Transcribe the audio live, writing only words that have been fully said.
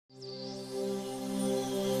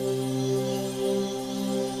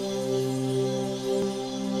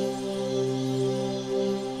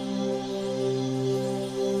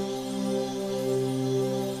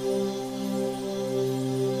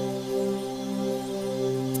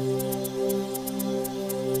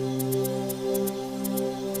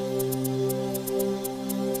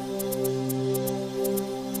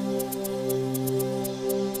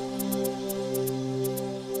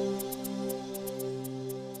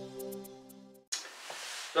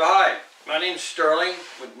So hi, my name's Sterling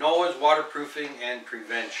with NOAHS Waterproofing and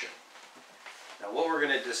Prevention. Now what we're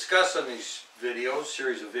going to discuss on these videos,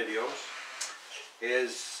 series of videos,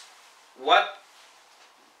 is what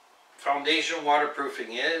foundation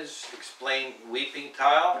waterproofing is, explain weeping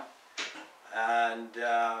tile, and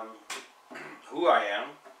who I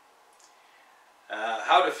am,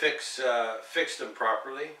 how to fix them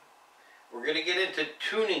properly. We're going to get into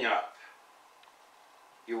tuning up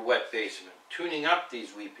your wet basement, tuning up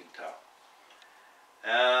these weeping tile,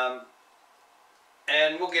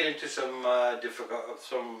 and we'll get into some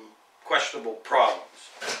questionable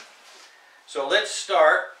problems. So let's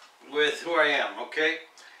start with who I am. Okay,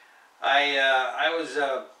 I was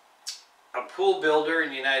a pool builder in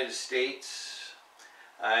the United States.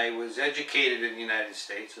 I was educated in the United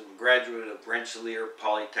States. I'm a graduate of Rensselaer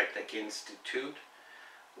Polytechnic Institute,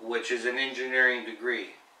 which is an engineering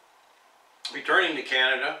degree. Returning to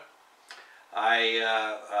Canada,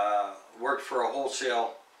 I worked for a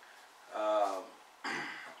wholesale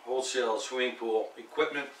swimming pool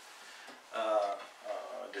equipment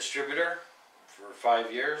distributor for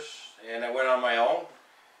 5 years, and I went on my own,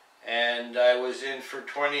 and I was in for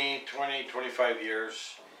 25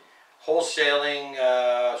 years wholesaling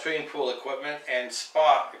swimming pool equipment and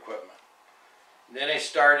spa equipment. And then I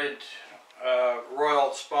started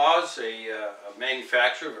Royal Spas, a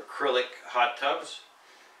manufacturer of acrylic hot tubs,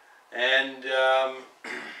 and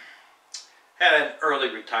had an early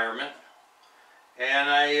retirement. And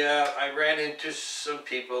I ran into some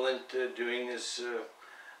people into doing this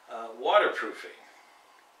waterproofing,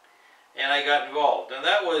 and I got involved. And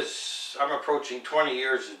that was, I'm approaching 20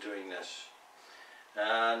 years of doing this.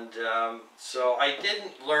 And so I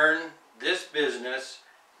didn't learn this business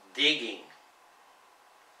digging.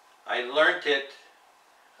 I learned it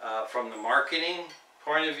from the marketing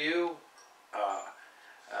point of view,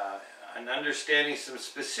 and understanding some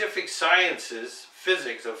specific sciences,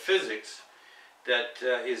 physics that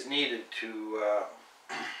is needed to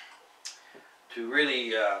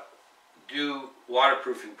really do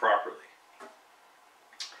waterproofing properly.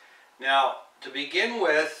 Now, to begin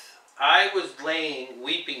with, I was laying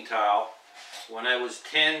weeping tile when I was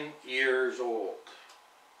 10 years old.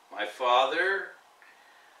 My father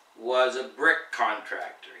was a brick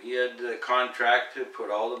contractor. He had the contract to put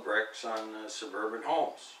all the bricks on suburban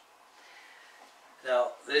homes.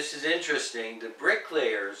 Now, this is interesting. The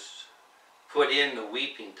bricklayers put in the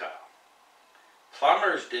weeping tile.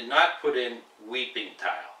 Plumbers did not put in weeping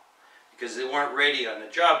tile because they weren't ready on the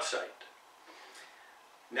job site.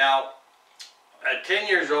 Now, at 10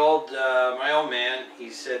 years old, my old man, he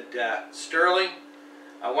said, Sterling,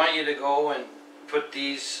 I want you to go and put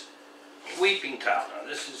these weeping tile. Now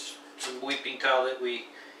this is some weeping tile that we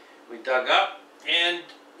dug up, and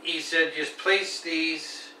he said just place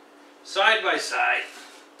these side by side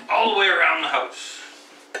all the way around the house.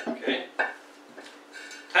 Okay,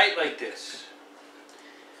 tight like this.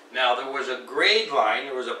 Now there was a grade line,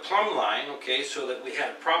 there was a plumb line, okay, so that we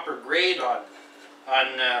had proper grade on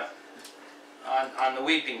the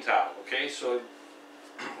weeping tile. Okay, so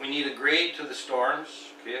we need a grade to the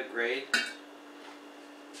storms. Okay, a grade.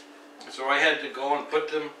 So I had to go and put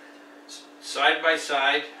them side by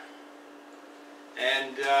side,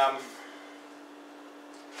 and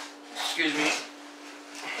excuse me,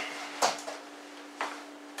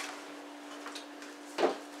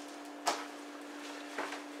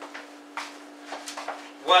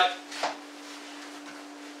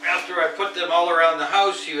 after I put them all around the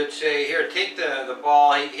house, he would say, here, take the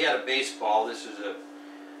ball. He had a baseball. This is a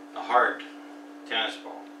hard tennis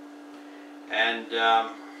ball, and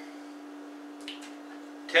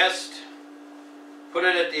test, put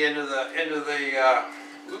it at the end of the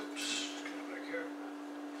oops, back here,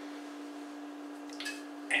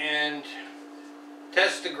 and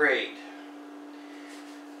test the grade.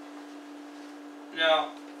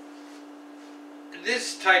 Now,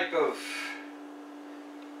 this type of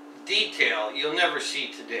detail you'll never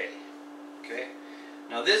see today. Okay,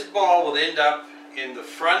 now this ball will end up in the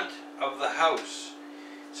front of the house.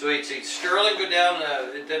 So he'd say, Sterling, go down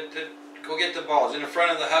go get the balls in the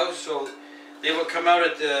front of the house, so they would come out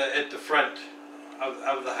at the front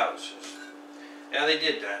of the houses. Yeah, they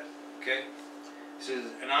did that. Okay, he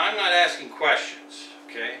says, and I'm not asking questions.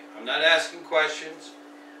 Okay, I'm not asking questions.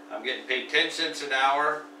 I'm getting paid 10 cents an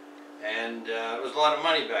hour, and it was a lot of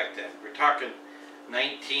money back then. We're talking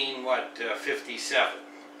 57.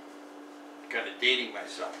 Kind of dating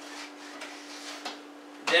myself.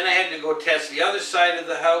 Then I had to go test the other side of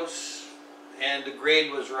the house, and the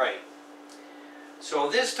grade was right.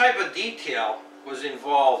 So this type of detail was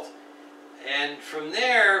involved, and from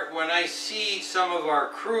there, when I see some of our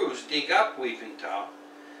crews dig up weeping tile,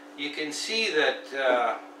 you can see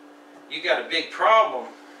that you got a big problem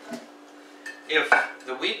if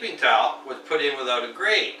the weeping towel was put in without a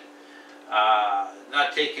grade.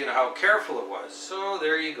 Not taking how careful it was. So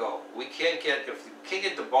there you go. We can't get, if we can't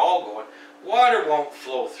get the ball going, water won't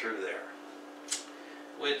flow through there.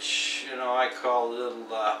 Which, you know, I call a little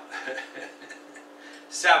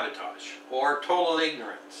sabotage or total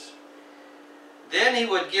ignorance. Then he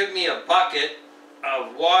would give me a bucket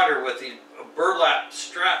of water with these burlap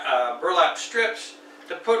strips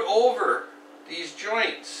to put over these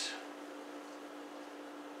joints.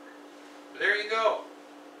 There you go.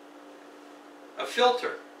 A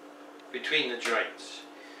filter between the joints.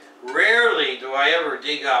 Rarely do I ever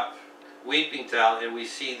dig up weeping towel and we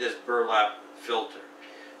see this burlap filter.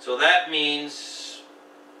 So that means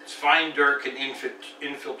fine dirt can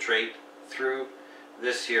infiltrate through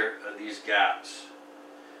this here, these gaps.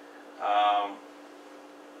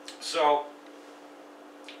 So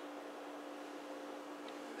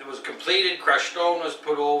it was completed, crushed stone was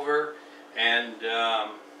put over, and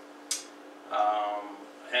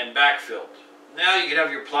backfilled. Now you can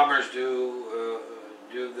have your plumbers do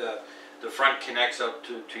the front connects up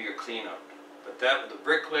to your cleanout. But that the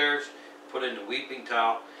bricklayers put in the weeping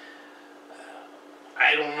towel.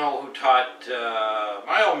 I don't know who taught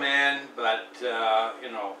my old man, but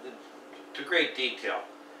you know, to great detail.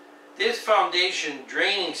 This foundation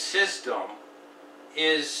draining system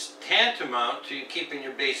is tantamount to keeping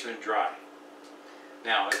your basement dry.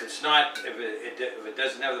 Now, if it's not, if it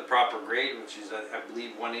doesn't have the proper grade, which is I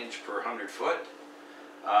believe 1 inch per 100 foot,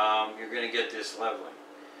 you're going to get this leveling.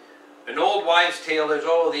 An old wives' tale is,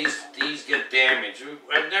 oh, these get damaged.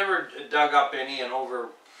 I've never dug up any in over,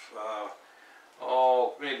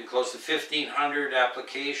 maybe close to 1,500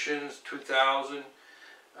 applications, 2,000.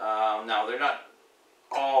 Now, they're not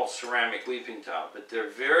all ceramic weeping towel, but they're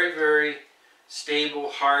very, very stable,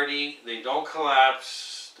 hardy. They don't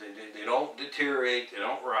collapse. They don't deteriorate. They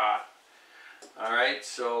don't rot. All right,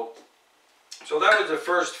 so that was the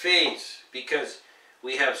first phase, because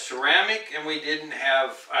we have ceramic and we didn't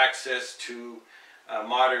have access to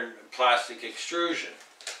modern plastic extrusion.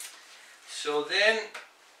 So then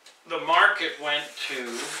the market went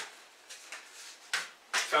to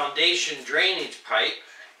foundation drainage pipe,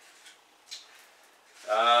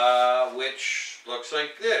 which looks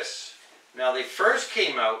like this. Now they first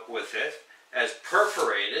came out with it as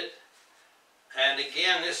perforated, and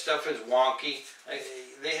again, this stuff is wonky.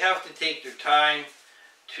 They have to take their time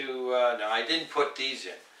to, now I didn't put these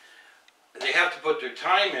in. They have to put their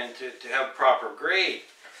time in to have proper grade.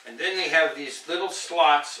 And then they have these little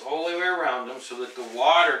slots all the way around them so that the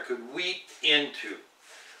water could weep into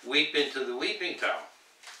the weeping towel.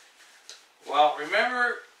 Well,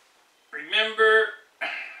 remember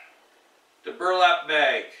the burlap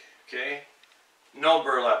bag, okay? No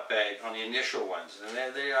burlap bag on the initial ones. And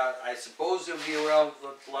they are, I suppose they'll be around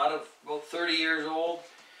a lot of, about 30 years old,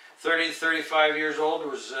 30 to 35 years old. There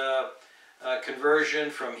was a conversion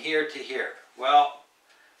from here to here. Well,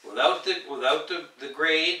 without the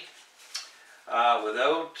grade, I'm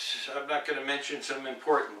not going to mention some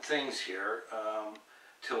important things here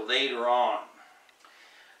till later on.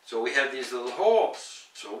 So we have these little holes.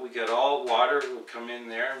 So we got all water will come in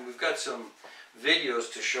there, and we've got some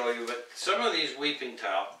videos to show you, but some of these weeping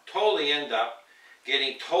towel totally end up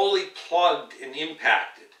getting totally plugged and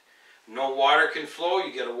impacted. No water can flow.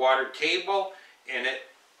 You get a water table and it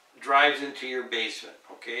drives into your basement.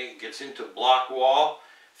 Okay, it gets into block wall,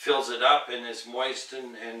 fills it up, and it's moist,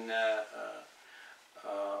 and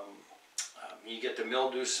you get the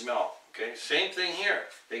mildew smell. Okay, same thing here.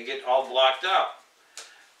 They get all blocked up.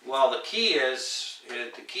 Well, the key is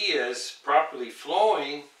properly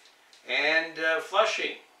flowing and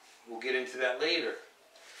flushing. We'll get into that later.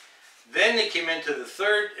 Then they came into the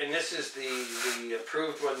third, and this is the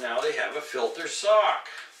approved one now. They have a filter sock.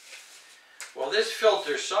 Well, this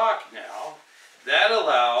filter sock now, that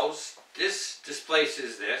allows, this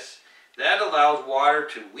displaces this, that allows water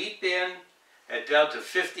to weep in at down to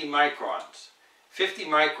 50 microns. 50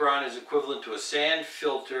 micron is equivalent to a sand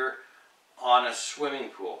filter on a swimming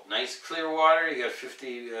pool. Nice clear water, you got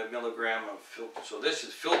 50 milligram of filter. So this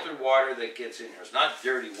is filtered water that gets in here. It's not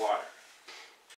dirty water.